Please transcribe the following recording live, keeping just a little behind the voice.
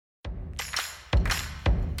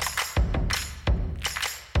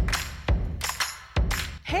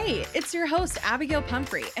Hey, it's your host, Abigail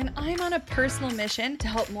Pumphrey, and I'm on a personal mission to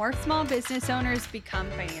help more small business owners become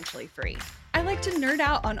financially free. I like to nerd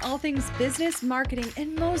out on all things business, marketing,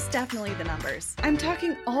 and most definitely the numbers. I'm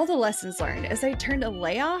talking all the lessons learned as I turned a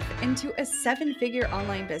layoff into a 7-figure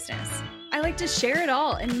online business. I like to share it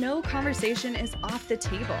all, and no conversation is off the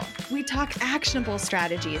table. We talk actionable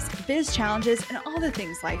strategies, biz challenges, and all the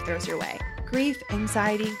things life throws your way. Grief,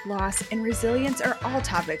 anxiety, loss, and resilience are all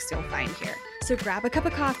topics you'll find here. So grab a cup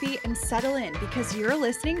of coffee and settle in because you're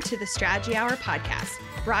listening to the Strategy Hour podcast,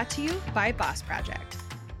 brought to you by Boss Project.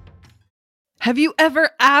 Have you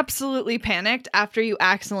ever absolutely panicked after you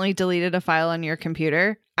accidentally deleted a file on your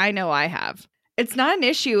computer? I know I have. It's not an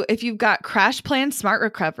issue if you've got CrashPlan Smart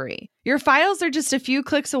Recovery. Your files are just a few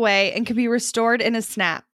clicks away and can be restored in a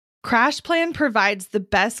snap. CrashPlan provides the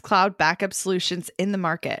best cloud backup solutions in the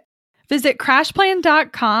market. Visit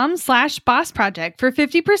crashplan.com/bossproject for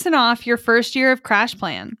 50% off your first year of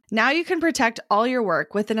CrashPlan. Now you can protect all your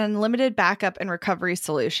work with an unlimited backup and recovery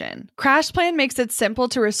solution. CrashPlan makes it simple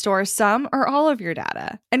to restore some or all of your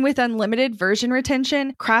data. And with unlimited version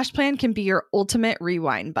retention, CrashPlan can be your ultimate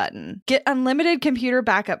rewind button. Get unlimited computer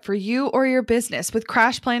backup for you or your business with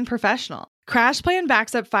CrashPlan Professional. CrashPlan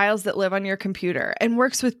backs up files that live on your computer and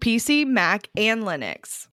works with PC, Mac, and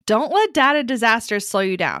Linux. Don't let data disasters slow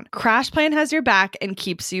you down. CrashPlan has your back and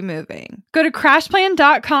keeps you moving. Go to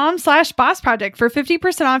crashplan.com/bossproject for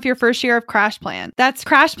 50% off your first year of CrashPlan. That's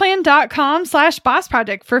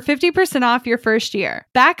crashplan.com/bossproject for 50% off your first year.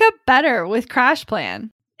 Back up better with CrashPlan.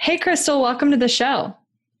 Hey, Krystal, welcome to the show.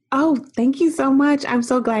 Oh, thank you so much. I'm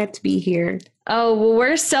so glad to be here. Oh, well,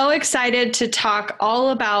 we're so excited to talk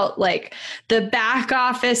all about like the back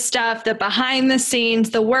office stuff, the behind the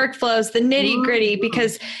scenes, the workflows, the nitty gritty,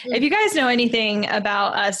 because if you guys know anything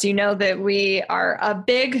about us, you know that we are a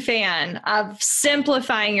big fan of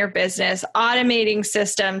simplifying your business, automating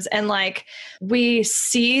systems, and like we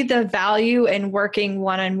see the value in working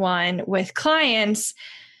one-on-one with clients.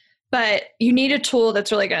 But you need a tool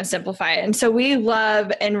that's really going to simplify it. And so we love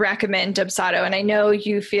and recommend Dubsado. And I know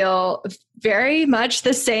you feel very much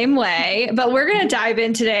the same way, but we're going to dive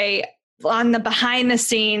in today on the behind the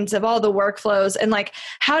scenes of all the workflows and like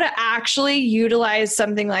how to actually utilize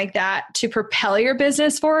something like that to propel your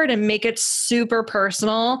business forward and make it super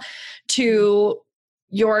personal to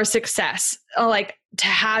your success, like to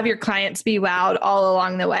have your clients be wowed all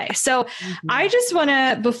along the way. So I just want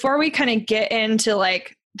to, before we kind of get into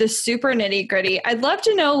like the super nitty gritty, I'd love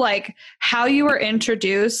to know like how you were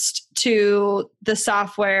introduced to the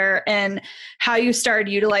software and how you started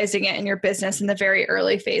utilizing it in your business in the very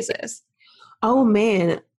early phases. Oh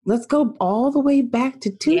man, let's go all the way back to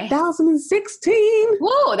 2016.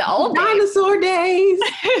 Whoa, the old dinosaur days.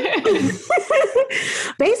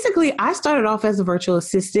 Basically, I started off as a virtual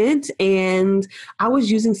assistant and I was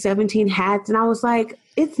using 17 hats and I was like,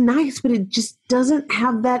 it's nice, but it just doesn't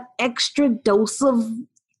have that extra dose of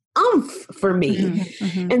oomph for me.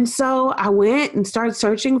 And so I went and started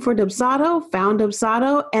searching for Dubsado, found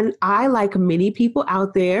Dubsado, and I, like many people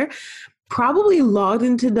out there, probably logged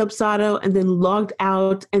into Dubsado and then logged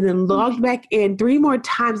out and then logged back in 3 more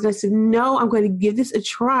times. And I said, no, I'm going to give this a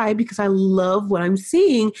try because I love what I'm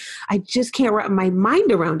seeing. I just can't wrap my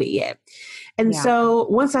mind around it yet. And so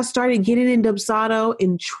once I started getting in Dubsado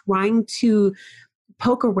and trying to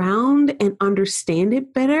poke around and understand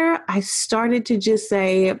it better, I started to just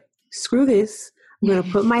say, screw this. I'm going to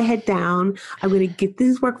put my head down. I'm going to get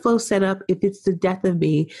this workflow set up if it's the death of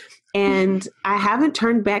me. And I haven't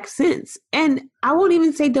turned back since. And I won't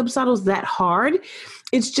even say Dubsado's that hard.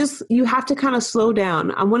 It's just, you have to kind of slow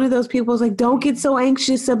down. I'm one of those people who's like, don't get so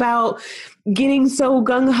anxious about getting so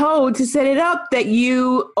gung-ho to set it up that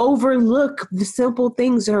you overlook the simple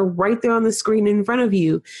things that are right there on the screen in front of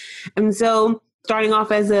you. And so starting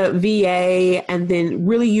off as a VA and then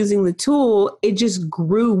really using the tool, it just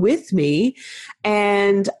grew with me.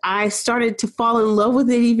 And I started to fall in love with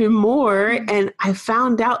it even more. And I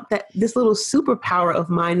found out that this little superpower of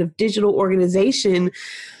mine of digital organization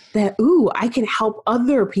that, I can help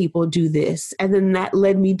other people do this. And then that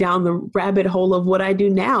led me down the rabbit hole of what I do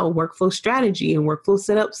now, workflow strategy and workflow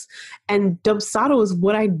setups. And Dubsado is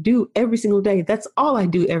what I do every single day. That's all I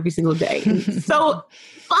do every single day. So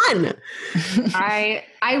fun.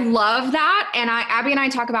 I love that. And Abby and I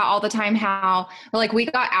talk about all the time how like we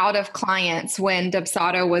got out of clients when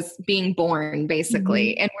Dubsado was being born,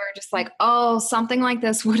 basically. And we're just like, oh, something like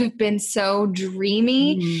this would have been so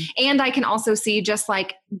dreamy. And I can also see just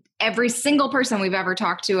like every single person we've ever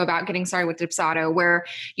talked to about getting started with Dubsado, where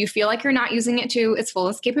you feel like you're not using it to its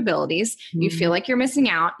fullest capabilities. Mm-hmm. You feel like you're missing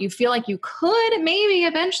out. You feel like you could maybe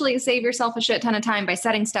eventually save yourself a shit ton of time by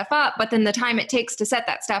setting stuff up, but then the time it takes to set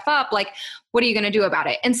that stuff up, like, what are you going to do about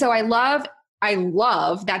it? And so I love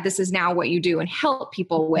that this is now what you do and help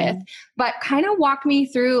people with, but kind of walk me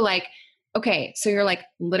through like, okay, so you're like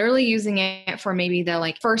literally using it for maybe the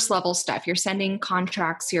like first level stuff. You're sending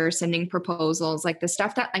contracts, you're sending proposals, like the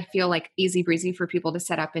stuff that I feel like easy breezy for people to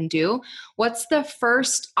set up and do. What's the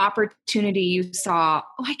first opportunity you saw?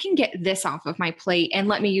 Oh, I can get this off of my plate and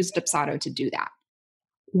let me use Dubsado to do that.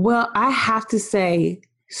 Well, I have to say,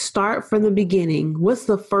 start from the beginning. What's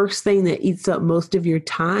the first thing that eats up most of your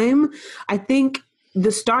time? I think the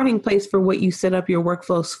starting place for what you set up your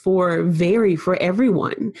workflows for vary for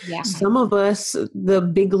everyone. Yeah. Some of us, the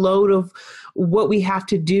big load of what we have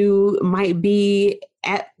to do might be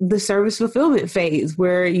at the service fulfillment phase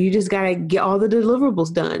where you just got to get all the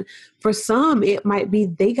deliverables done. For some, it might be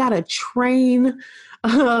they got to train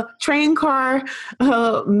car,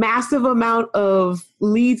 massive amount of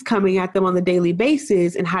leads coming at them on the daily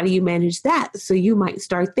basis. And how do you manage that? So you might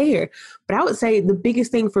start there. But I would say the biggest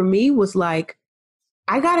thing for me was like,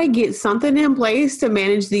 I got to get something in place to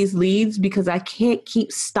manage these leads because I can't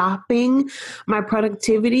keep stopping my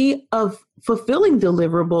productivity of fulfilling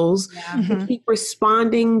deliverables and keep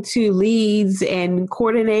responding to leads and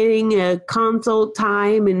coordinating a consult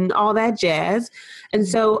time and all that jazz. And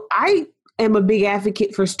so I am a big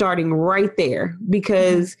advocate for starting right there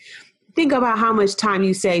because think about how much time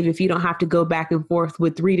you save if you don't have to go back and forth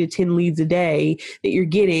with 3 to 10 leads a day that you're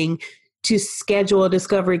getting to schedule a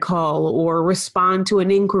discovery call or respond to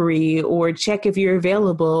an inquiry or check if you're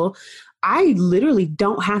available. I literally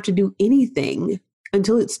don't have to do anything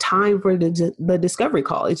until it's time for the discovery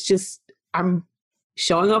call. It's just, I'm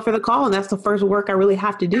showing up for the call and that's the first work I really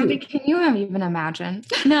have to do. Abby, can you even imagine?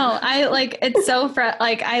 No, I like, it's so,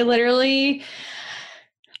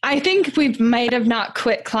 I think we might have not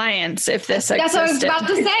quit clients if this existed. That's what I was about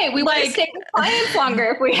to say. We would have stayed with clients longer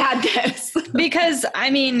if we had this. Because,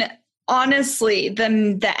 I mean, honestly,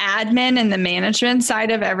 the admin and the management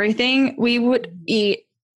side of everything, we would eat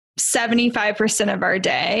 75% of our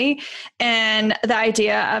day. And the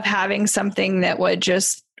idea of having something that would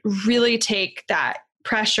just really take that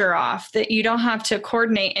pressure off, that you don't have to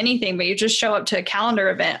coordinate anything, but you just show up to a calendar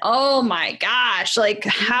event. Oh my gosh, like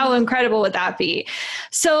how incredible would that be?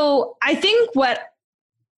 So I think what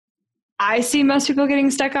I see most people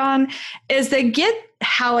getting stuck on is they get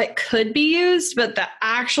how it could be used, but the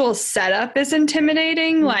actual setup is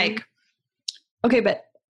intimidating. Like, okay, but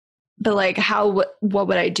like what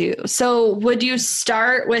would I do? So would you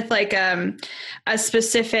start with like a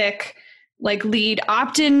specific like lead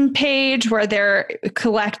opt-in page where they're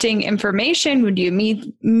collecting information? Would you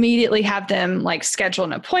immediately have them like schedule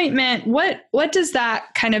an appointment? What does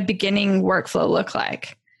that kind of beginning workflow look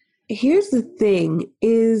like? Here's the thing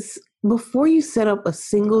is, before you set up a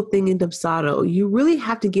single thing in Dubsado, you really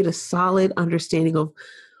have to get a solid understanding of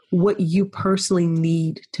what you personally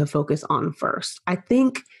need to focus on first. I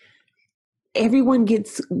think everyone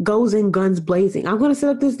goes in guns blazing. I'm going to set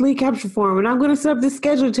up this lead capture form and I'm going to set up this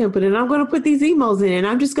schedule template and I'm going to put these emails in and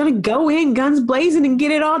I'm just going to go in guns blazing and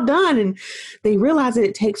get it all done. And they realize that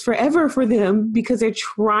it takes forever for them because they're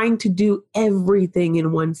trying to do everything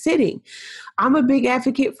in one sitting. I'm a big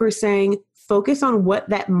advocate for saying, focus on what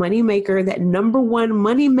that moneymaker, that number one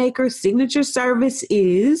moneymaker signature service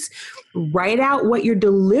is. Write out what your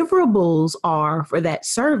deliverables are for that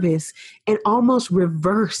service and almost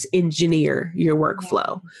reverse engineer your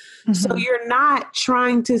workflow. Mm-hmm. So you're not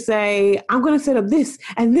trying to say, I'm going to set up this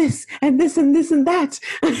and this and this and this and that,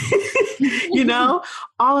 you know,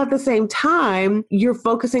 all at the same time. You're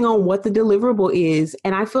focusing on what the deliverable is.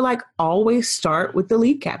 And I feel like always start with the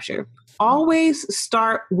lead capture. Always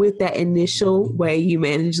start with that initial way you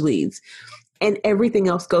manage leads and everything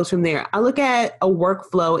else goes from there. I look at a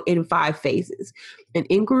workflow in 5 phases: an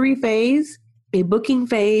inquiry phase, a booking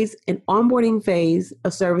phase, an onboarding phase,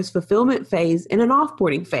 a service fulfillment phase, and an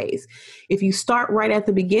offboarding phase. If you start right at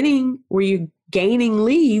the beginning where you're gaining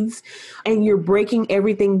leads and you're breaking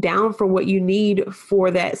everything down for what you need for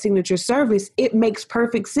that signature service, it makes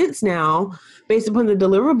perfect sense now based upon the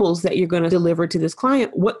deliverables that you're going to deliver to this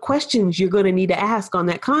client, what questions you're going to need to ask on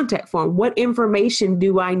that contact form. What information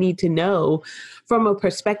do I need to know from a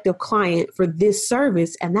prospective client for this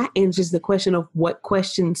service? And that answers the question of what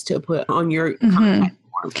questions to put on your contact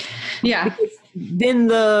form. Yeah. Because then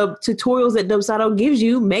the tutorials that Dubsado gives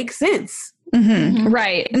you make sense. Mm-hmm.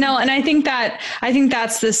 Right. No, and I think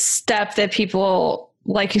that's the step that people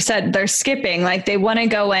like you said, they're skipping, like they want to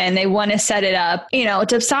go in, they want to set it up. You know,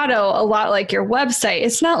 Dubsado, a lot like your website,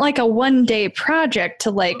 it's not like a 1-day project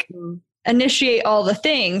to like initiate all the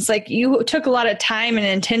things. Like you took a lot of time and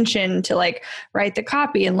intention to like write the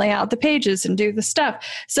copy and lay out the pages and do the stuff.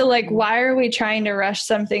 So like, why are we trying to rush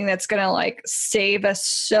something that's going to like save us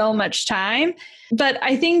so much time? But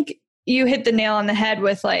I think you hit the nail on the head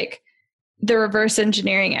with like the reverse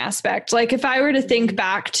engineering aspect. Like if I were to think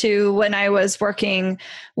back to when I was working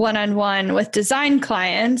one-on-one with design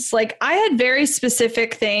clients, like I had very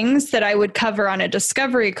specific things that I would cover on a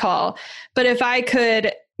discovery call. But if I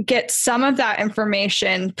could get some of that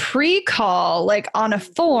information pre-call, like on a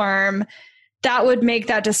form, that would make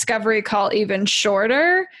that discovery call even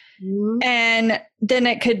shorter. And then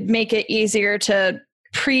it could make it easier to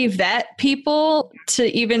pre-vet people to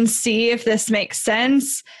even see if this makes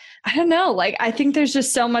sense. I don't know. Like, I think there's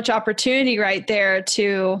just so much opportunity right there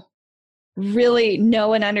to really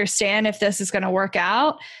know and understand if this is going to work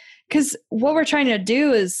out. Because what we're trying to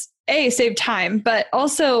do is save time, but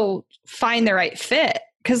also find the right fit.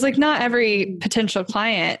 Because like not every potential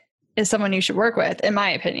client is someone you should work with, in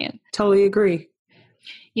my opinion. Totally agree.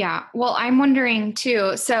 Yeah. Well, I'm wondering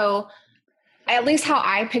too. So at least how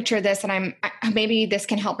I picture this, and maybe this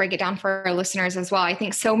can help break it down for our listeners as well. I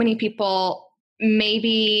think so many people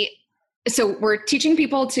so we're teaching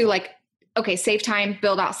people to like, okay, save time,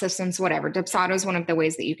 build out systems, whatever. Dubsado is one of the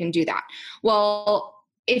ways that you can do that. Well,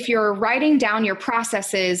 if you're writing down your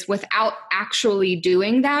processes without actually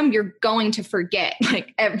doing them, you're going to forget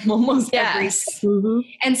like almost every.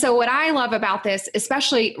 And so what I love about this,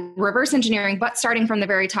 especially reverse engineering, but starting from the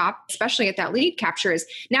very top, especially at that lead capture, is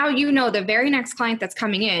now you know the very next client that's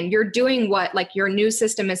coming in, you're doing what like your new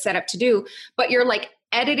system is set up to do, but you're like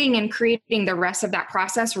editing and creating the rest of that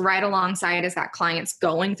process right alongside as that client's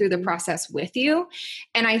going through the process with you.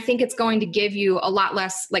 And I think it's going to give you a lot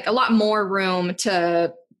more room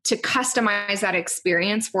to customize that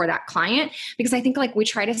experience for that client. Because I think like we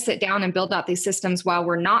try to sit down and build out these systems while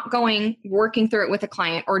we're not working through it with a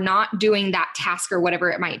client or not doing that task or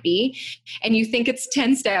whatever it might be. And you think it's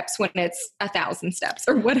 10 steps when it's 1,000 steps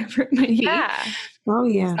or whatever it might be. Yeah. Oh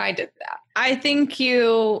yeah. So I did that. I think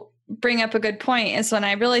you bring up a good point is when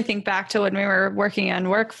I really think back to when we were working on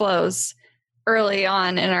workflows early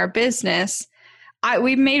on in our business,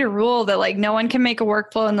 we made a rule that like no one can make a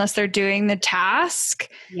workflow unless they're doing the task.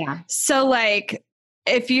 Yeah. So like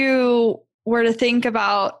if you were to think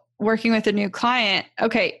about working with a new client,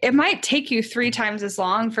 okay, it might take you 3 times as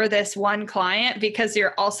long for this one client because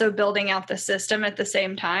you're also building out the system at the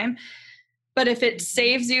same time. But if it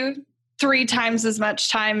saves you 3 times as much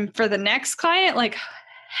time for the next client, like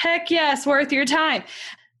heck yes, worth your time.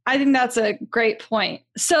 I think that's a great point.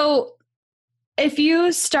 So if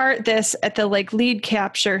you start this at the like lead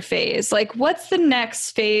capture phase, like what's the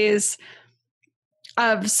next phase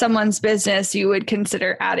of someone's business you would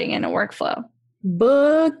consider adding in a workflow?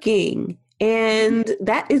 Booking. And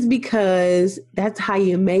that is because that's how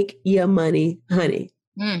you make your money, honey.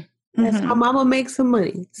 That's how mama makes some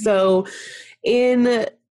money. So in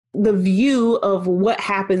the view of what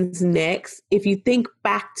happens next, if you think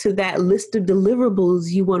back to that list of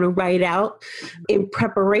deliverables you want to write out in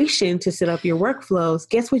preparation to set up your workflows,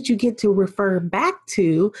 guess what you get to refer back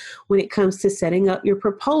to when it comes to setting up your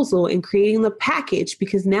proposal and creating the package?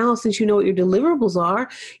 Because now, since you know what your deliverables are,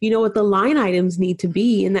 you know what the line items need to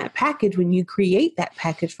be in that package when you create that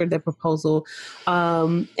package for the proposal.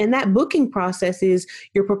 And that booking process is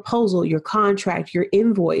your proposal, your contract, your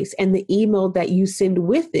invoice, and the email that you send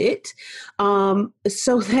with it.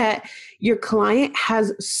 So that your client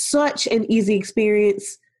has such an easy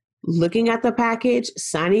experience looking at the package,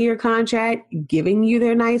 signing your contract, giving you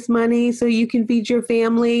their nice money so you can feed your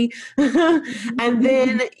family, and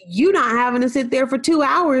then you not having to sit there for 2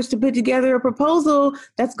 hours to put together a proposal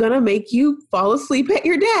that's going to make you fall asleep at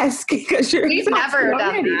your desk because you're We've never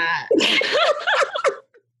done that.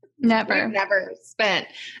 Never. We've never spent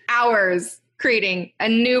hours creating a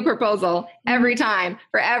new proposal every time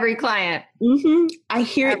for every client. I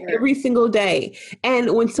hear it every single day.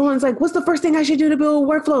 And when someone's like, what's the first thing I should do to build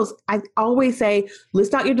workflows? I always say,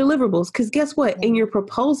 list out your deliverables. Because guess what? In your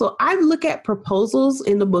proposal, I look at proposals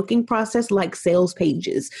in the booking process like sales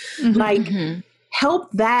pages.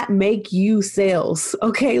 Help that make you sales.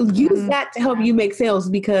 Okay. Use that to help you make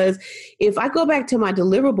sales. Because if I go back to my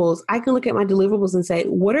deliverables, I can look at my deliverables and say,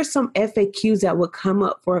 what are some FAQs that would come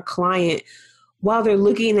up for a client while they're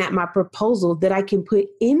looking at my proposal that I can put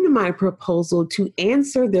in my proposal to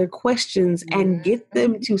answer their questions and get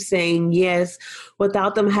them to saying yes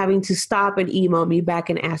without them having to stop and email me back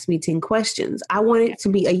and ask me 10 questions. I want it to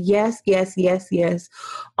be a yes, yes, yes, yes,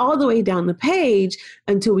 all the way down the page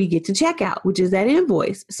until we get to checkout, which is that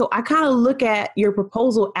invoice. So I kind of look at your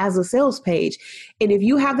proposal as a sales page. And if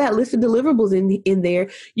you have that list of deliverables in there,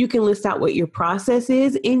 you can list out what your process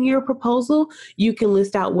is in your proposal. You can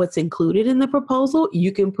list out what's included in the proposal.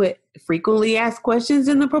 You can put frequently asked questions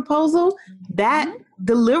in the proposal. That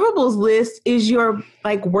deliverables list is your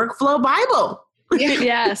like workflow Bible.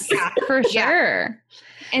 Yes, for sure. Yeah.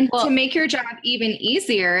 And to make your job even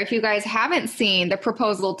easier, if you guys haven't seen the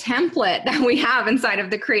proposal template that we have inside of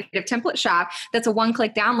the Creative Template Shop, that's a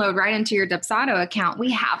one-click download right into your Dubsado account. We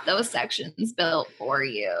have those sections built for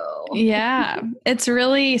you. Yeah, it's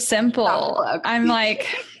really simple.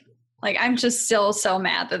 I'm just still so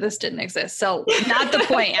mad that this didn't exist. So not the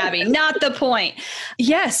point, Abby, not the point.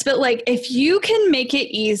 Yes. But like, if you can make it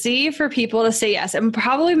easy for people to say yes, and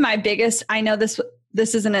probably my biggest, I know this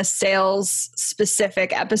isn't a sales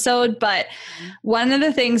specific episode, but one of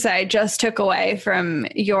the things I just took away from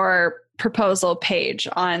your proposal page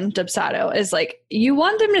on Dubsado is like, you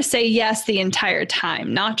want them to say yes the entire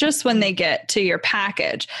time, not just when they get to your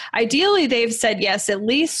package. Ideally, they've said yes at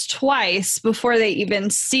least twice before they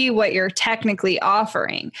even see what you're technically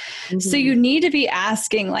offering. Mm-hmm. So you need to be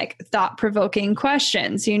asking like thought-provoking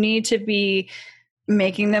questions. You need to be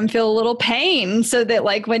making them feel a little pain so that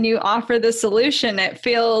like when you offer the solution, it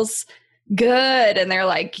feels good and they're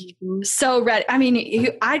like so ready. I mean,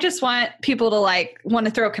 I just want people to like want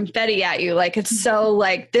to throw confetti at you. Like it's so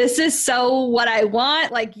like, this is so what I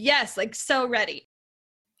want. Like, yes, like so ready.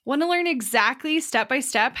 Want to learn exactly step by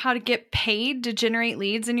step how to get paid to generate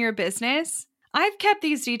leads in your business? I've kept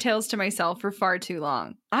these details to myself for far too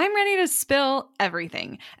long. I'm ready to spill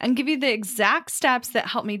everything and give you the exact steps that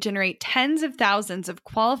help me generate tens of thousands of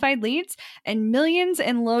qualified leads and millions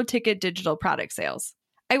in low-ticket digital product sales.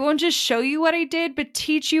 I won't just show you what I did, but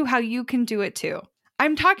teach you how you can do it too.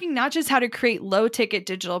 I'm talking not just how to create low-ticket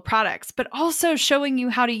digital products, but also showing you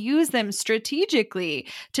how to use them strategically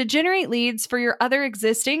to generate leads for your other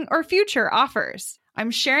existing or future offers. I'm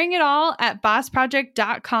sharing it all at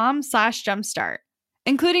bossproject.com/jumpstart,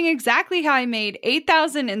 including exactly how I made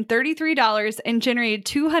 $8,033 and generated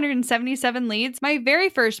 277 leads my very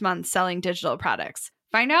first month selling digital products.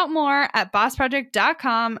 Find out more at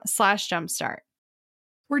bossproject.com/jumpstart.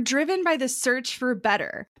 We're driven by the search for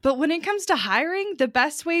better, but when it comes to hiring, the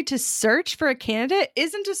best way to search for a candidate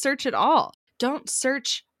isn't to search at all. Don't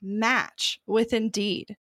search, match with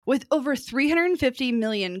Indeed. With over 350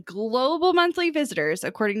 million global monthly visitors,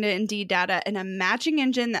 according to Indeed data, and a matching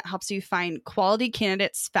engine that helps you find quality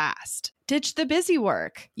candidates fast. Ditch the busy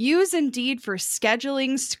work. Use Indeed for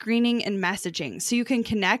scheduling, screening, and messaging so you can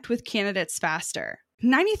connect with candidates faster.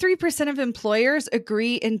 93% of employers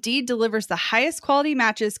agree Indeed delivers the highest quality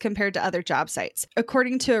matches compared to other job sites,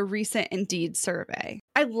 according to a recent Indeed survey.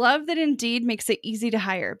 I love that Indeed makes it easy to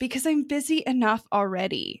hire because I'm busy enough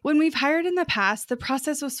already. When we've hired in the past, the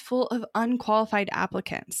process was full of unqualified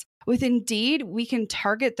applicants. With Indeed, we can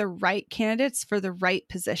target the right candidates for the right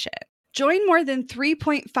position. Join more than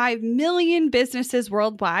 3.5 million businesses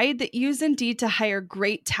worldwide that use Indeed to hire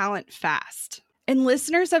great talent fast. And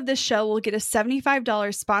listeners of this show will get a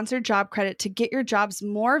 $75 sponsored job credit to get your jobs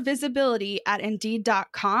more visibility at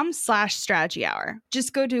Indeed.com/strategyhour.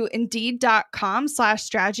 Just go to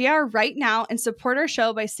Indeed.com/strategyhour right now and support our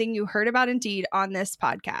show by saying you heard about Indeed on this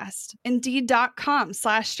podcast.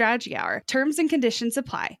 Indeed.com/strategyhour. Terms and conditions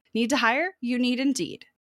apply. Need to hire? You need Indeed.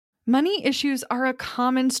 Money issues are a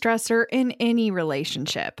common stressor in any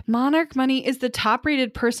relationship. Monarch Money is the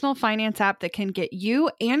top-rated personal finance app that can get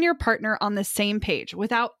you and your partner on the same page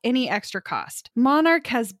without any extra cost. Monarch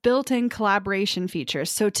has built-in collaboration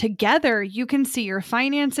features, so together you can see your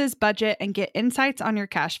finances, budget, and get insights on your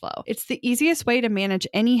cash flow. It's the easiest way to manage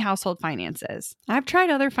any household finances. I've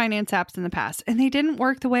tried other finance apps in the past, and they didn't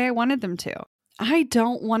work the way I wanted them to. I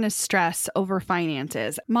don't want to stress over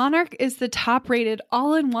finances. Monarch is the top-rated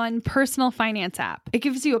all-in-one personal finance app. It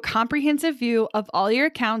gives you a comprehensive view of all your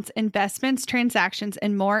accounts, investments, transactions,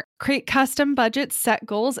 and more. Create custom budgets, set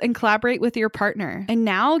goals, and collaborate with your partner. And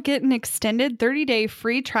now get an extended 30-day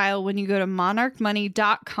free trial when you go to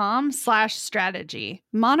monarchmoney.com/strategy.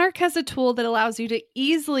 Monarch has a tool that allows you to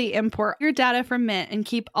easily import your data from Mint and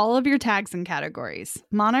keep all of your tags and categories.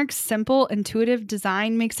 Monarch's simple, intuitive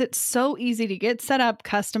design makes it so easy to get set up,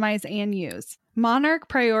 customize, and use. Monarch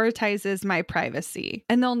prioritizes my privacy,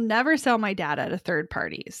 and they'll never sell my data to third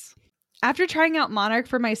parties. After trying out Monarch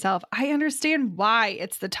for myself, I understand why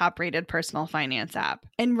it's the top-rated personal finance app.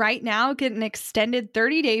 And right now, get an extended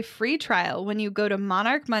 30-day free trial when you go to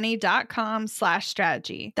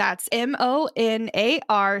monarchmoney.com/strategy. That's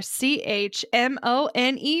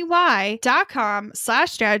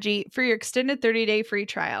monarchmoney.com/strategy for your extended 30-day free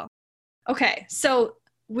trial. Okay, so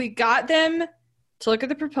we got them to look at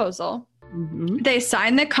the proposal. Mm-hmm. They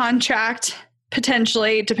sign the contract,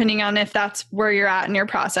 potentially, depending on if that's where you're at in your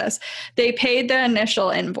process. They paid the initial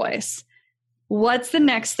invoice. What's the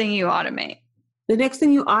next thing you automate? The next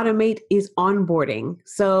thing you automate is onboarding.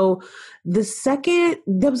 So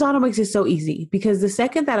Dubsado makes it so easy because the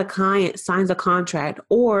second that a client signs a contract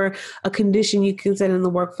or a condition you can set in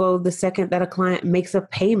the workflow, the second that a client makes a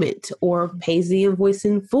payment or pays the invoice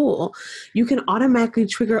in full, you can automatically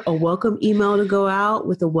trigger a welcome email to go out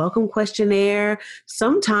with a welcome questionnaire.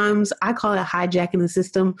 Sometimes I call it hijacking the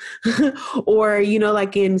system or,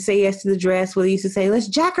 like in Say Yes to the Dress where they used to say, let's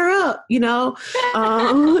jack her up,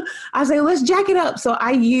 I say, let's jack it up. So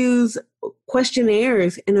I use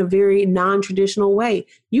questionnaires in a very non-traditional way.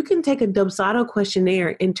 You can take a Dubsado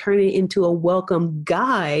questionnaire and turn it into a welcome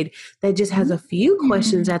guide that just has a few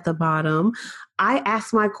questions at the bottom. I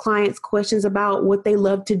ask my clients questions about what they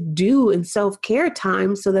love to do in self-care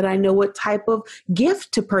time so that I know what type of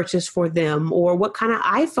gift to purchase for them or what kind of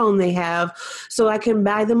iPhone they have so I can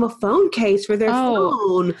buy them a phone case for their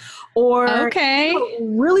phone or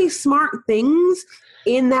really smart things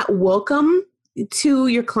in that welcome to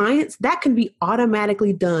your clients that can be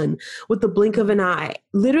automatically done with the blink of an eye.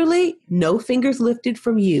 Literally, no fingers lifted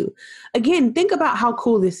from you. Again, think about how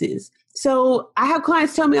cool this is. So I have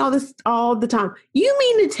clients tell me all this all the time. You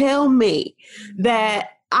mean to tell me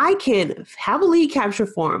that I can have a lead capture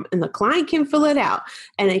form and the client can fill it out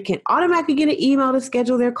and they can automatically get an email to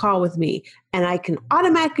schedule their call with me and I can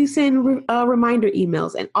automatically send reminder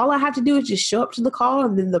emails and all I have to do is just show up to the call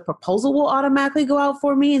and then the proposal will automatically go out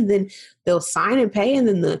for me and then they'll sign and pay and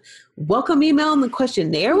then the welcome email and the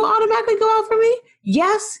questionnaire will automatically go out for me?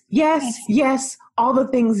 Yes, yes, yes, all the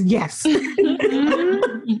things, yes.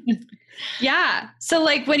 Yeah. So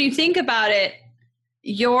when you think about it,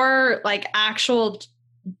 your actual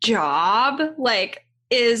job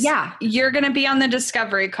is you're going to be on the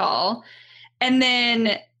discovery call and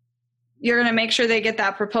then you're going to make sure they get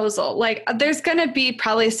that proposal. There's going to be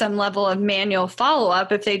probably some level of manual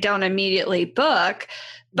follow-up if they don't immediately book.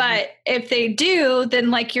 But if they do,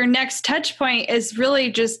 then your next touch point is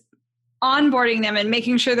really just onboarding them and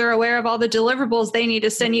making sure they're aware of all the deliverables they need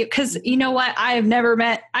to send you. Because you know what? I have never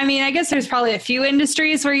met, I guess there's probably a few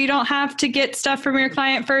industries where you don't have to get stuff from your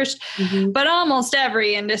client first, but almost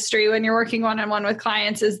every industry when you're working one-on-one with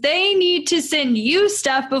clients is they need to send you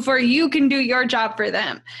stuff before you can do your job for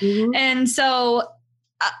them. And so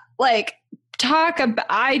talk about,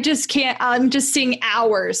 I'm just seeing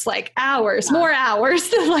hours, more hours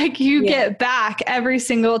that you get back every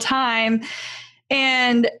single time.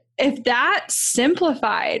 And if that's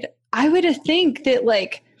simplified, I would think that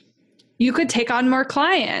you could take on more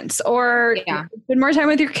clients or spend more time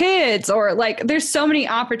with your kids or there's so many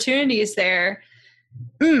opportunities there.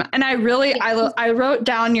 And I wrote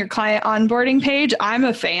down your client onboarding page. I'm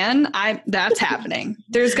a fan. That's happening.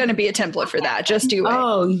 There's going to be a template for that. Just do it.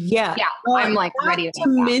 Oh yeah. Yeah. I'm ready to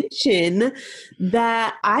mention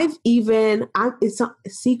that it's a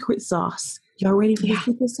secret sauce. Y'all ready for the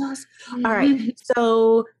secret sauce? All right.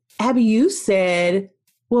 So Abby, you said,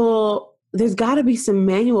 well, there's got to be some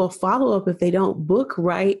manual follow-up if they don't book,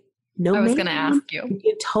 right? No, I was going to ask you. You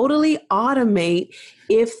can totally automate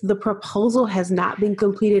if the proposal has not been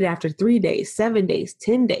completed after 3 days, 7 days,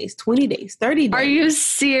 10 days, 20 days, 30 days. Are you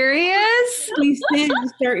serious? We send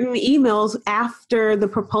certain emails after the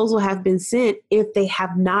proposal has been sent if they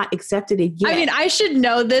have not accepted it yet. I should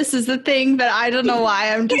know this is the thing, but I don't know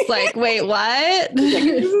why. I'm just wait, what? This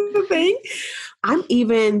is the thing. I'm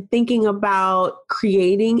even thinking about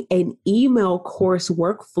creating an email course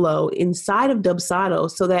workflow inside of Dubsado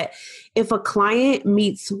so that if a client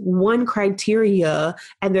meets one criteria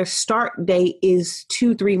and their start date is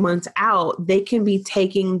 2-3 months out, they can be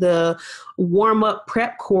taking the warm-up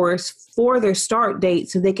prep course for their start date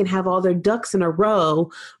so they can have all their ducks in a row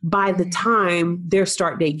by the time their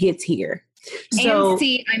start date gets here. And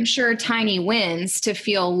see, I'm sure tiny wins to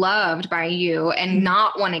feel loved by you and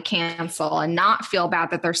not want to cancel and not feel bad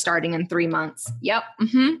that they're starting in 3 months. Yep.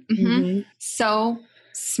 So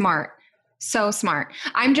smart. So smart.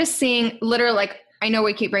 I'm just seeing literally I know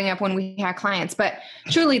we keep bringing up when we have clients, but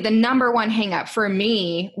truly the number one hang up for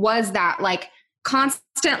me was that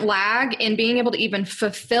constant lag in being able to even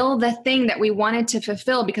fulfill the thing that we wanted to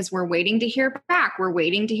fulfill because we're waiting to hear back. We're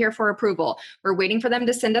waiting to hear for approval. We're waiting for them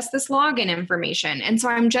to send us this login information. And so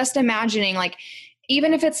I'm just imagining, like,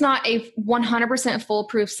 even if it's not a 100%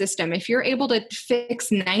 foolproof system, if you're able to fix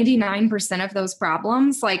 99% of those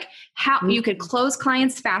problems, like how you could close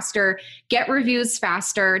clients faster, get reviews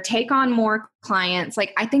faster, take on more clients.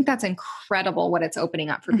 Like, I think that's incredible what it's opening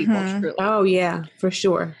up for people. Truly. Oh yeah, for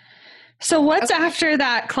sure. So what's after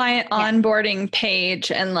that client onboarding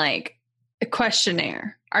page and like a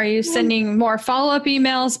questionnaire? Are you sending more follow-up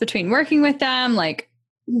emails between working with them? Like,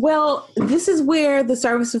 well, this is where the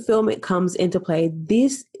service fulfillment comes into play.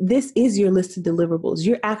 This is your list of deliverables.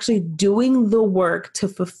 You're actually doing the work to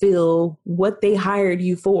fulfill what they hired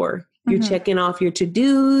you for. You're checking off your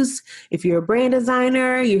to-dos. If you're a brand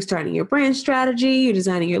designer, you're starting your brand strategy, you're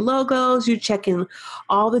designing your logos, you're checking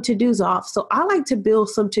all the to-dos off. So I like to build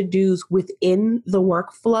some to-dos within the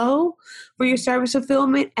workflow for your service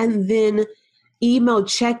fulfillment and then email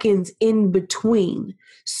check-ins in between.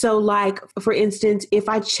 So like, for instance, if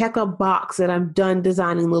I check a box that I'm done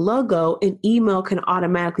designing the logo, an email can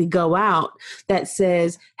automatically go out that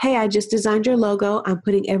says, hey, I just designed your logo. I'm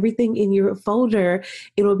putting everything in your folder.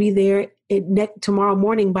 It'll be there tomorrow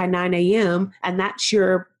morning by 9 a.m. And that's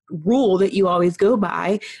your rule that you always go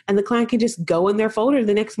by. And the client can just go in their folder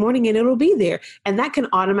the next morning and it'll be there. And that can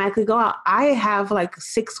automatically go out. I have like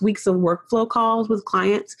 6 weeks of workflow calls with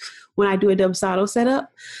clients when I do a Dubsado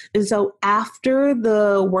setup. And so after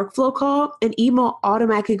the workflow call, an email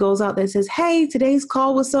automatically goes out that says, hey, today's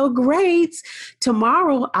call was so great.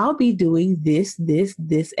 Tomorrow I'll be doing this, this,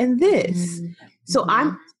 this, and this. So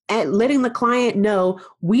I'm letting the client know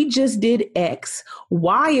we just did X,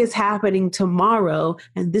 Y is happening tomorrow,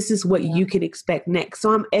 and this is what you can expect next.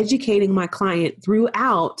 So I'm educating my client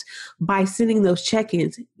throughout by sending those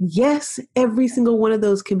check-ins. Yes, every single one of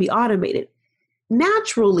those can be automated.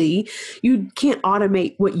 Naturally, you can't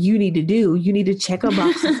automate what you need to do. You need to check a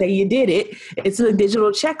box and say you did it. It's a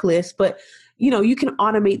digital checklist, but you can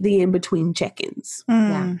automate the in-between check-ins.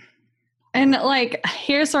 Yeah. And like,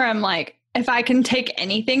 here's where I'm like, if I can take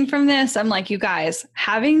anything from this, I'm like, you guys,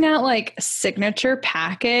 having that like signature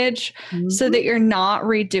package so that you're not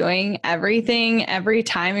redoing everything every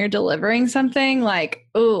time you're delivering something, like,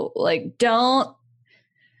 oh, like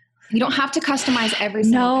you don't have to customize every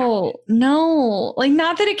single package. No. Like,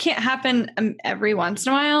 not that it can't happen every once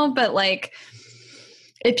in a while, but like,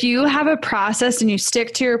 if you have a process and you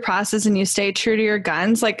stick to your process and you stay true to your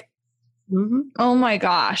guns, like, oh my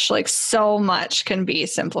gosh, like so much can be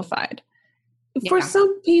simplified. For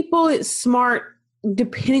some people, it's smart,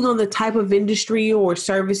 depending on the type of industry or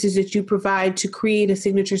services that you provide, to create a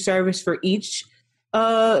signature service for each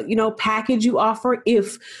package you offer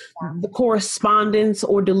if the correspondence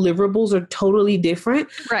or deliverables are totally different.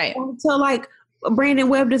 Right. So like brand and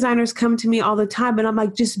web designers come to me all the time and I'm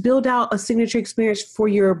like, just build out a signature experience for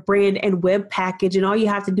your brand and web package. And all you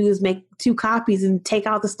have to do is make 2 copies and take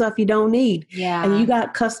out the stuff you don't need. Yeah. And you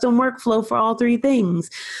got custom workflow for all 3 things.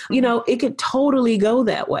 It could totally go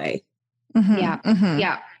that way.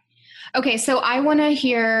 Yeah. Okay. So I want to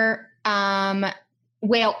hear,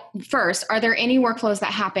 well, first, are there any workflows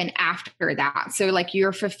that happen after that? So like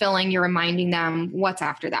you're fulfilling, you're reminding them, what's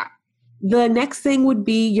after that? The next thing would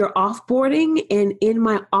be your offboarding. And in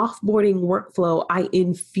my offboarding workflow, I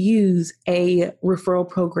infuse a referral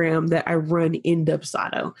program that I run in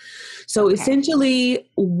Dubsado. So essentially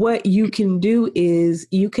what you can do is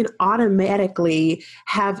you can automatically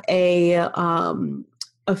have a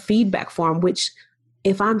feedback form, which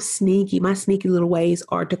if I'm sneaky, my sneaky little ways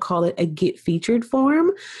are to call it a get featured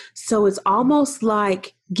form. So it's almost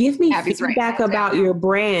like, give me feedback about your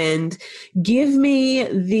brand. Give me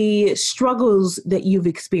the struggles that you've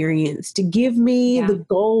experienced. Give me the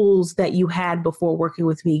goals that you had before working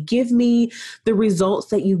with me. Give me the results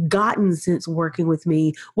that you've gotten since working with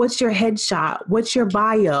me. What's your headshot? What's your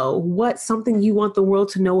bio? What's something you want the world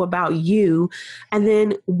to know about you? And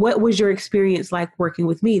then what was your experience like working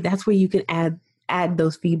with me? That's where you can add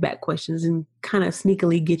those feedback questions and kind of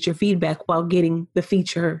sneakily get your feedback while getting the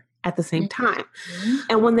feature at the same time.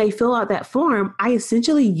 And when they fill out that form, I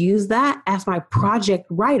essentially use that as my project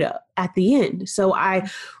write-up at the end. So I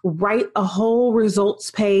write a whole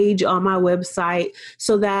results page on my website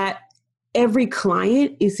so that every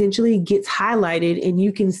client essentially gets highlighted and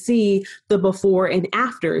you can see the before and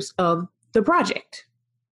afters of the project.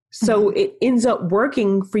 So it ends up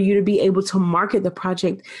working for you to be able to market the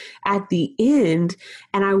project at the end.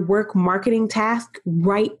 And I work marketing tasks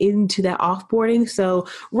right into that offboarding. So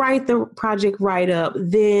write the project write up,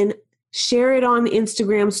 then share it on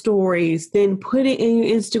Instagram stories, then put it in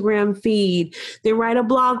your Instagram feed, then write a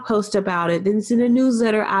blog post about it, then send a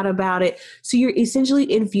newsletter out about it. So you're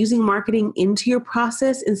essentially infusing marketing into your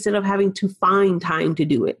process instead of having to find time to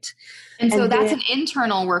do it. And so that's an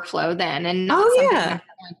internal workflow then, and not something that's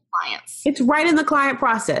for clients. It's right in the client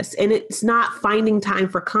process, and it's not finding time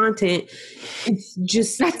for content. It's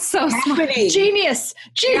just that's so happening. smart. Genius.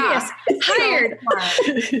 Yeah. Hired.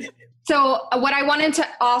 So what I wanted to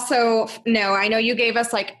also know, I know you gave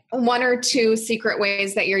us like 1 or 2 secret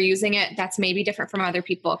ways that you're using it that's maybe different from other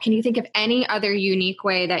people. Can you think of any other unique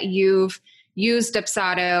way that you've used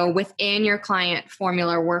Dubsado within your client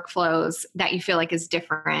formula workflows that you feel like is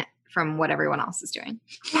different from what everyone else is doing?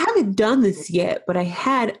 I haven't done this yet, but I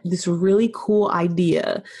had this really cool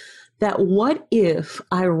idea that what if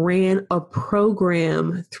I ran a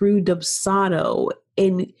program through Dubsado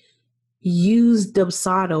and use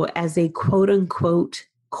Dubsado as a quote unquote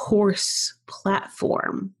course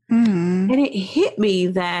platform. And it hit me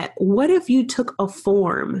that what if you took a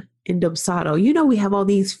form in Dubsado? You know, we have all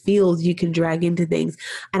these fields you can drag into things.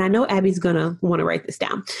 And I know Abby's going to want to write this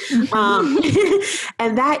down.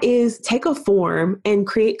 And that is take a form and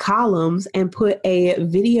create columns and put a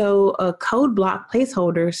video, code block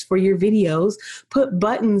placeholders for your videos, put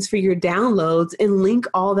buttons for your downloads, and link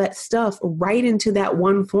all that stuff right into that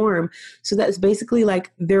one form. So that's basically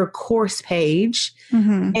like their course page.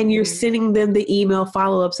 And you're sending them the email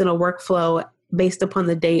follow-ups in a workflow based upon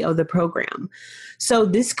the date of the program. So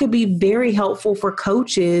this could be very helpful for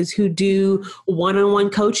coaches who do one-on-one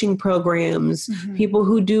coaching programs, people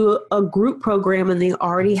who do a group program and they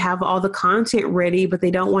already have all the content ready, but they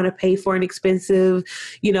don't want to pay for an expensive,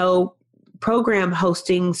 program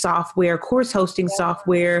hosting software, course hosting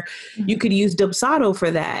software. You could use Dubsado for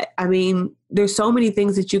that. I mean, there's so many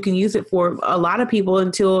things that you can use it for. A lot of people,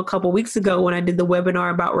 until a couple of weeks ago when I did the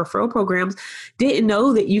webinar about referral programs, didn't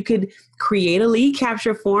know that you could create a lead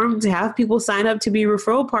capture form to have people sign up to be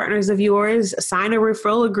referral partners of yours, sign a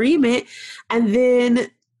referral agreement, and then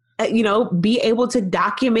be able to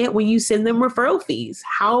document when you send them referral fees.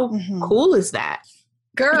 How cool is that?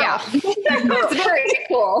 Girl. Yeah. It's very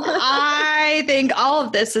cool. I think all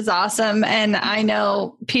of this is awesome. And I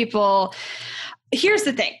know people, here's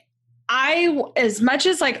the thing. As much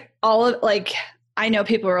as I know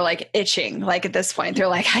people were like itching, like at this point, they're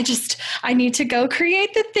like, I need to go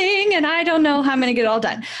create the thing and I don't know how I'm going to get it all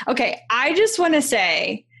done. Okay. I just want to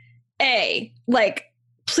say,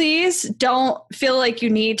 please don't feel like you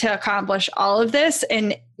need to accomplish all of this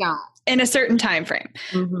in a certain time frame.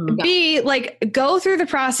 B, go through the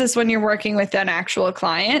process when you're working with an actual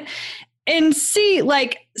client, and C,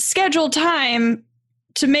 schedule time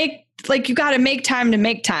to make, you got to make time to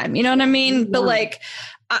make time. You know what I mean? But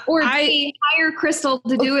hire Krystal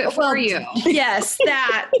to do it for you. Yes,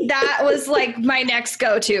 that was my next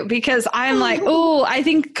go-to, because I'm I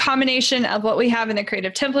think combination of what we have in the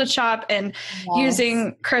Creative Template Shop and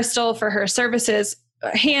using Krystal for her services,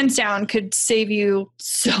 hands down, could save you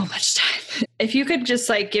so much time. If you could just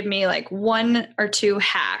give me 1 or 2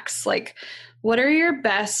 hacks, what are your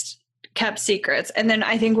best kept secrets? And then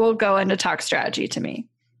I think we'll go into talk strategy to me.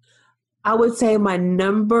 I would say my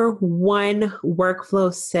number 1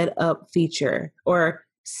 workflow setup feature or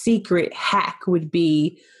secret hack would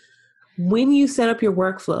be, when you set up your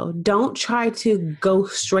workflow, don't try to go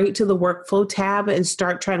straight to the workflow tab and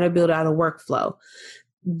start trying to build out a workflow.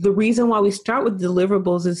 The reason why we start with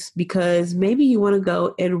deliverables is because maybe you want to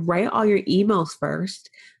go and write all your emails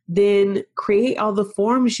first, then create all the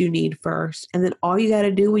forms you need first. And then all you got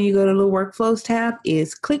to do when you go to the workflows tab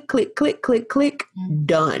is click, click, click, click, click,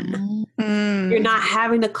 done. You're not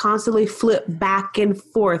having to constantly flip back and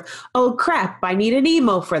forth. Oh crap, I need an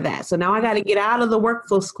email for that. So now I got to get out of the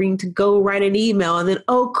workflow screen to go write an email. And then,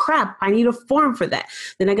 oh crap, I need a form for that.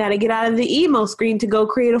 Then I got to get out of the email screen to go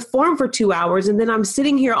create a form for 2 hours. And then I'm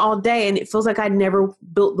sitting here all day and it feels like I never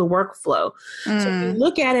built the workflow. So if you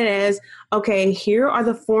look at it as, okay, here are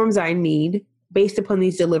the forms I need based upon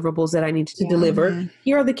these deliverables that I need to deliver.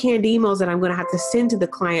 Here are the canned emails that I'm going to have to send to the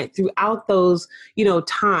client throughout those,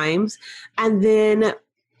 times. And then,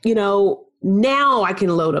 now I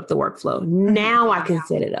can load up the workflow. Now I can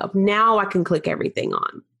set it up. Now I can click everything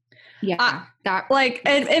on. Yeah.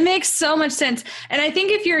 It makes so much sense. And I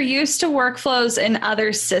think if you're used to workflows in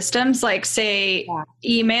other systems, say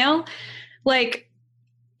email,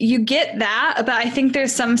 you get that, but I think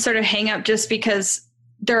there's some sort of hang up just because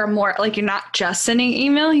there are more, you're not just sending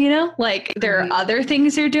email, there are other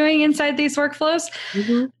things you're doing inside these workflows,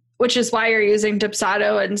 which is why you're using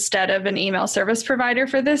Dubsado instead of an email service provider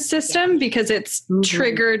for this system, because it's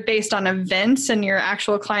triggered based on events in your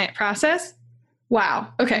actual client process.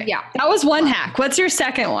 Wow. Okay. Yeah. That was one hack. What's your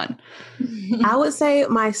second one? I would say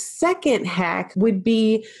my second hack would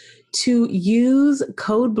be to use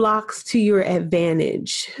code blocks to your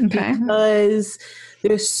advantage, Okay. because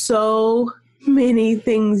there's so many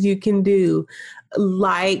things you can do,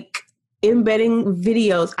 like embedding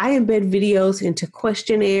videos. I embed videos into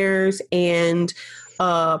questionnaires and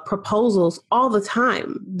proposals all the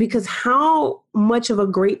time, because how much of a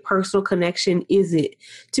great personal connection is it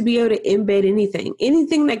to be able to embed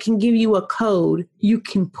anything that can give you a code? You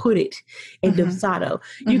can put it in Dubsado.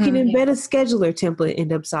 You can embed a scheduler template in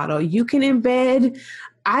Dubsado. You can embed,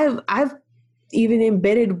 I've even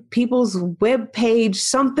embedded people's web page,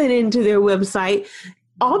 something into their website,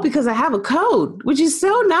 all because I have a code, which is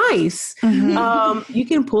so nice. You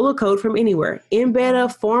can pull a code from anywhere, embed a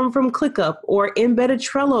form from ClickUp, or embed a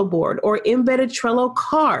Trello board, or embed a Trello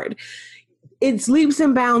card. It's leaps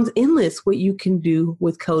and bounds endless what you can do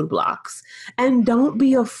with code blocks. And don't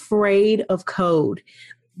be afraid of code.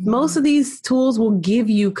 Most of these tools will give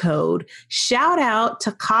you code. Shout out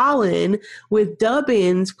to Colin with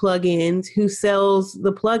Dubbins plugins, who sells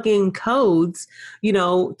the plugin codes,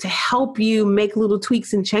 to help you make little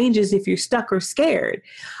tweaks and changes if you're stuck or scared,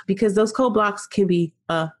 because those code blocks can be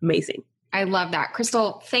amazing. I love that.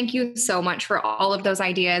 Krystal, thank you so much for all of those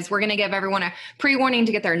ideas. We're going to give everyone a pre-warning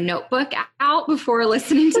to get their notebook out before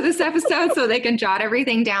listening to this episode so they can jot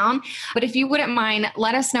everything down. But if you wouldn't mind,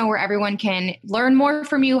 let us know where everyone can learn more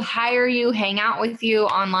from you, hire you, hang out with you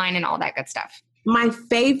online, and all that good stuff. My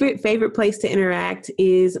favorite place to interact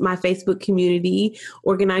is my Facebook community,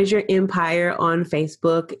 Organize Your Empire on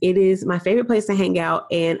Facebook. It is my favorite place to hang out,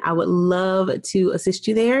 and I would love to assist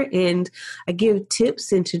you there. And I give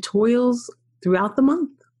tips and tutorials throughout the month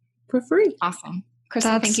for free. Awesome.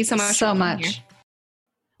 Krystal, thank you so much. So much.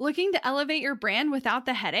 Looking to elevate your brand without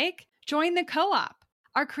the headache? Join the Co-op,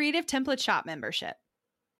 our creative template shop membership.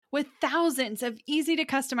 With thousands of easy to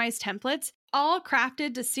customize templates, all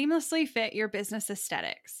crafted to seamlessly fit your business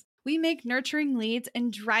aesthetics, we make nurturing leads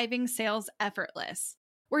and driving sales effortless.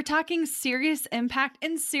 We're talking serious impact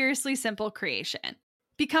and seriously simple creation.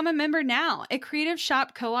 Become a member now at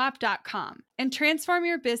creativeshopcoop.com and transform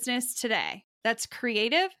your business today. That's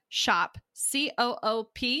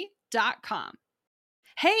creativeshopcoop.com.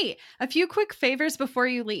 Hey, a few quick favors before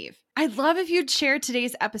you leave. I'd love if you'd share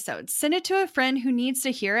today's episode, send it to a friend who needs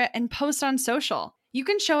to hear it, and post on social. You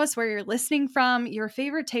can show us where you're listening from, your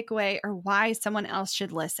favorite takeaway, or why someone else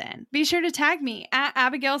should listen. Be sure to tag me at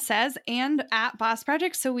Abigail Says and at Boss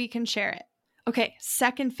Project so we can share it. Okay,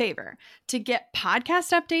 second favor, to get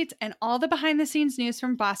podcast updates and all the behind the scenes news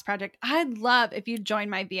from Boss Project, I'd love if you'd join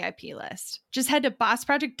my VIP list. Just head to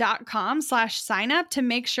bossproject.com/sign up to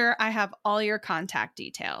make sure I have all your contact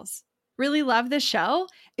details. Really love the show?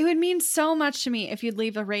 It would mean so much to me if you'd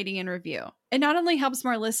leave a rating and review. It not only helps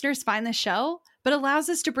more listeners find the show, but allows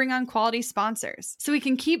us to bring on quality sponsors so we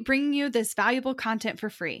can keep bringing you this valuable content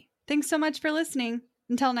for free. Thanks so much for listening.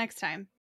 Until next time.